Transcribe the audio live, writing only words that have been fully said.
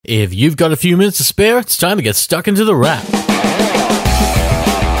If you've got a few minutes to spare, it's time to get stuck into the wrap.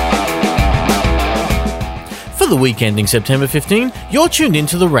 For the week ending September 15, you're tuned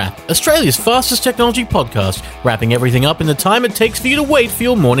into The Wrap, Australia's fastest technology podcast, wrapping everything up in the time it takes for you to wait for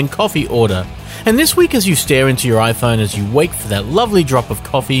your morning coffee order. And this week, as you stare into your iPhone as you wait for that lovely drop of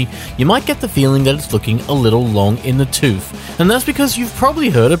coffee, you might get the feeling that it's looking a little long in the tooth. And that's because you've probably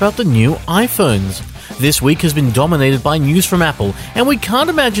heard about the new iPhones. This week has been dominated by news from Apple, and we can't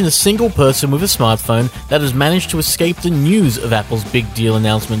imagine a single person with a smartphone that has managed to escape the news of Apple's big deal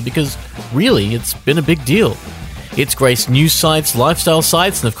announcement, because really, it's been a big deal. It's graced news sites, lifestyle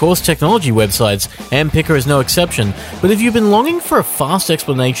sites, and of course technology websites, and Picker is no exception. But if you've been longing for a fast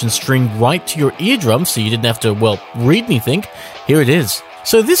explanation stringed right to your eardrum so you didn't have to, read anything, here it is.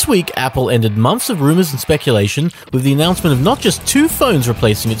 So this week, Apple ended months of rumors and speculation with the announcement of not just 2 phones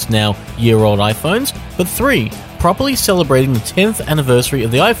replacing its now year-old iPhones, but 3, properly celebrating the 10th anniversary of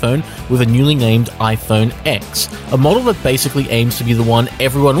the iPhone with a newly named iPhone X, a model that basically aims to be the one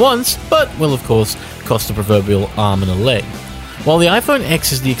everyone wants, but will of course cost a proverbial arm and a leg. While the iPhone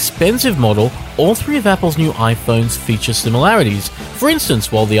X is the expensive model, all 3 of Apple's new iPhones feature similarities. For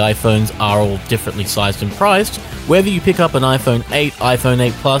instance, while the iPhones are all differently sized and priced, whether you pick up an iPhone 8, iPhone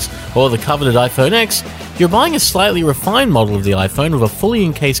 8 Plus, or the coveted iPhone X, you're buying a slightly refined model of the iPhone with a fully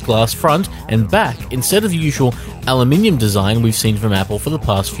encased glass front and back instead of the usual aluminium design we've seen from Apple for the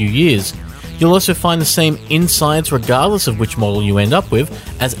past few years. You'll also find the same insides regardless of which model you end up with,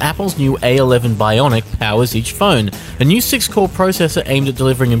 as Apple's new A11 Bionic powers each phone, a new 6-core processor aimed at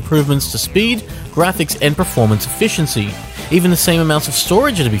delivering improvements to speed, graphics, and performance efficiency. Even the same amounts of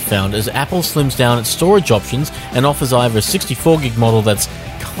storage are to be found, as Apple slims down its storage options and offers either a 64GB model that's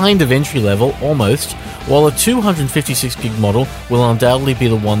kind of entry-level, almost, while a 256GB model will undoubtedly be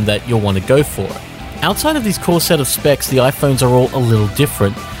the one that you'll want to go for. Outside of these core set of specs, the iPhones are all a little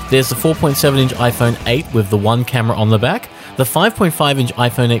different. There's the 4.7-inch iPhone 8 with the 1 camera on the back, the 5.5-inch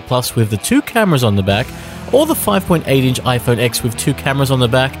iPhone 8 Plus with the 2 cameras on the back, or the 5.8-inch iPhone X with 2 cameras on the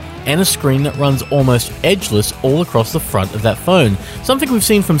back, and a screen that runs almost edgeless all across the front of that phone, something we've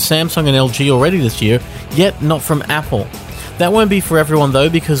seen from Samsung and LG already this year, yet not from Apple. That won't be for everyone though,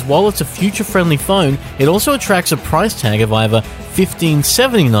 because while it's a future-friendly phone, it also attracts a price tag of either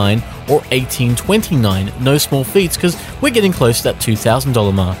 $1,579 or $1,829, no small feats, because we're getting close to that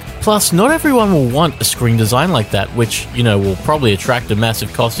 $2,000 mark. Plus, not everyone will want a screen design like that, which, will probably attract a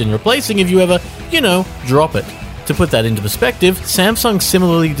massive cost in replacing if you ever, drop it. To put that into perspective, Samsung's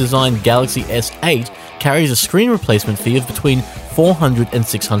similarly designed Galaxy S8 carries a screen replacement fee of between $400 and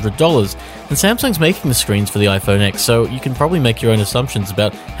 $600, and Samsung's making the screens for the iPhone X, so you can probably make your own assumptions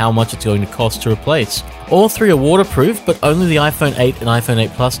about how much it's going to cost to replace. All 3 are waterproof, but only the iPhone 8 and iPhone 8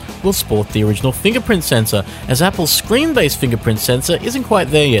 Plus will sport the original fingerprint sensor, as Apple's screen-based fingerprint sensor isn't quite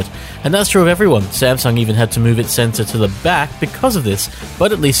there yet. And that's true of everyone. Samsung even had to move its sensor to the back because of this,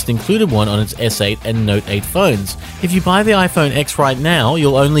 but at least it included one on its S8 and Note 8 phones. If you buy the iPhone X right now,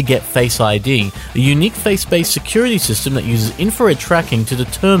 you'll only get Face ID, a unique face-based security system that uses infrared tracking to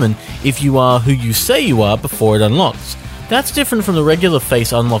determine if you are who you say you are before it unlocks. That's different from the regular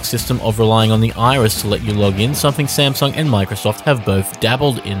face unlock system of relying on the iris to let you log in, something Samsung and Microsoft have both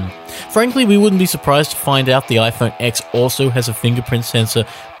dabbled in. Frankly, we wouldn't be surprised to find out the iPhone X also has a fingerprint sensor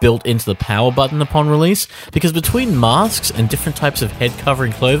built into the power button upon release, because between masks and different types of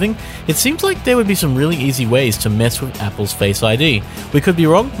head-covering clothing, it seems like there would be some really easy ways to mess with Apple's Face ID. We could be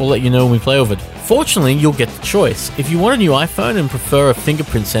wrong, we'll let you know when we play with it. Fortunately, you'll get the choice. If you want a new iPhone and prefer a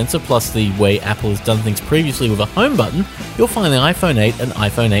fingerprint sensor plus the way Apple has done things previously with a home button, you'll find the iPhone 8 and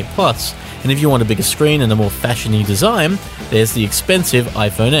iPhone 8 Plus. And if you want a bigger screen and a more fashiony design, there's the expensive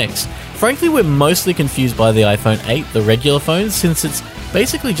iPhone X. Frankly, we're mostly confused by the iPhone 8, the regular phone, since it's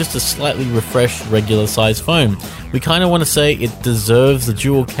basically just a slightly refreshed regular size phone. We kind of want to say it deserves the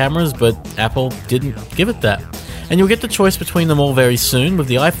dual cameras, but Apple didn't give it that. And you'll get the choice between them all very soon, with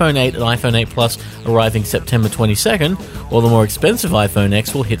the iPhone 8 and iPhone 8 Plus arriving September 22nd, while the more expensive iPhone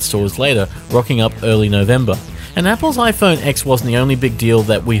X will hit stores later, rocking up early November. And Apple's iPhone X wasn't the only big deal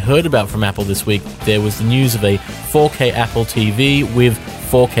that we heard about from Apple this week. There was the news of a 4K Apple TV with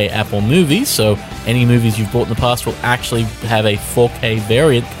 4K Apple movies, so any movies you've bought in the past will actually have a 4K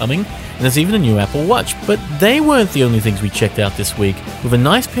variant coming, and there's even a new Apple Watch. But they weren't the only things we checked out this week, with a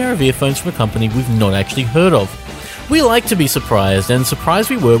nice pair of earphones from a company we've not actually heard of. We like to be surprised, and surprised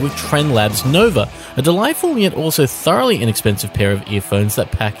we were with TrndLabs Nova, a delightful yet also thoroughly inexpensive pair of earphones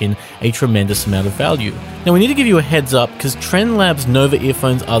that pack in a tremendous amount of value. Now we need to give you a heads up, because TrndLabs Nova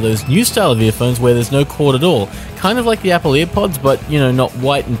earphones are those new style of earphones where there's no cord at all, kind of like the Apple AirPods, but not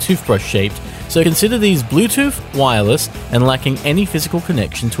white and toothbrush shaped. So consider these Bluetooth, wireless, and lacking any physical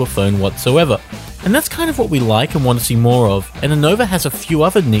connection to a phone whatsoever. And that's kind of what we like and want to see more of, and the Nova has a few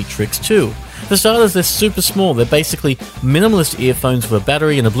other neat tricks too. For starters, they're super small. They're basically minimalist earphones with a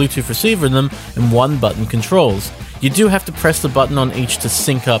battery and a Bluetooth receiver in them and one-button controls. You do have to press the button on each to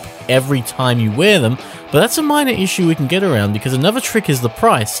sync up every time you wear them, but that's a minor issue we can get around because another trick is the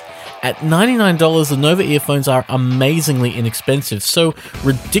price. At $99, the Nova earphones are amazingly inexpensive, so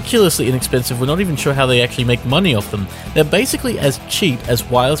ridiculously inexpensive we're not even sure how they actually make money off them. They're basically as cheap as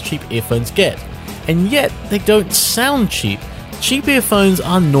wireless cheap earphones get, and yet they don't sound cheap. Cheap earphones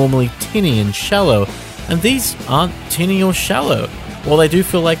are normally tinny and shallow, and these aren't tinny or shallow. While they do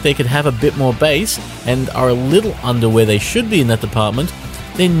feel like they could have a bit more bass and are a little under where they should be in that department,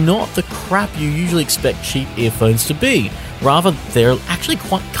 they're not the crap you usually expect cheap earphones to be. Rather, they're actually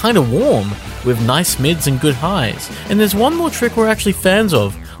kind of warm, with nice mids and good highs. And there's one more trick we're actually fans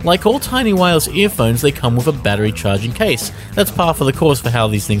of. Like all tiny wireless earphones, they come with a battery charging case. That's par for the course for how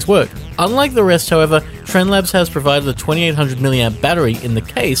these things work. Unlike the rest, however, TrndLabs has provided a 2800 mAh battery in the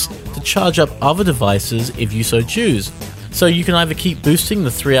case to charge up other devices if you so choose. So you can either keep boosting the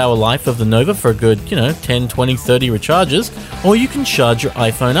 3-hour life of the Nova for a good, 10, 20, 30 recharges, or you can charge your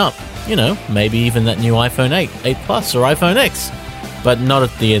iPhone up. Maybe even that new iPhone 8, 8 Plus, or iPhone X. But not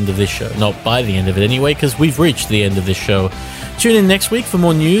at the end of this show. Not by the end of it anyway, because we've reached the end of this show. Tune in next week for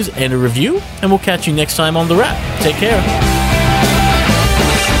more news and a review, and we'll catch you next time on The Wrap. Take care.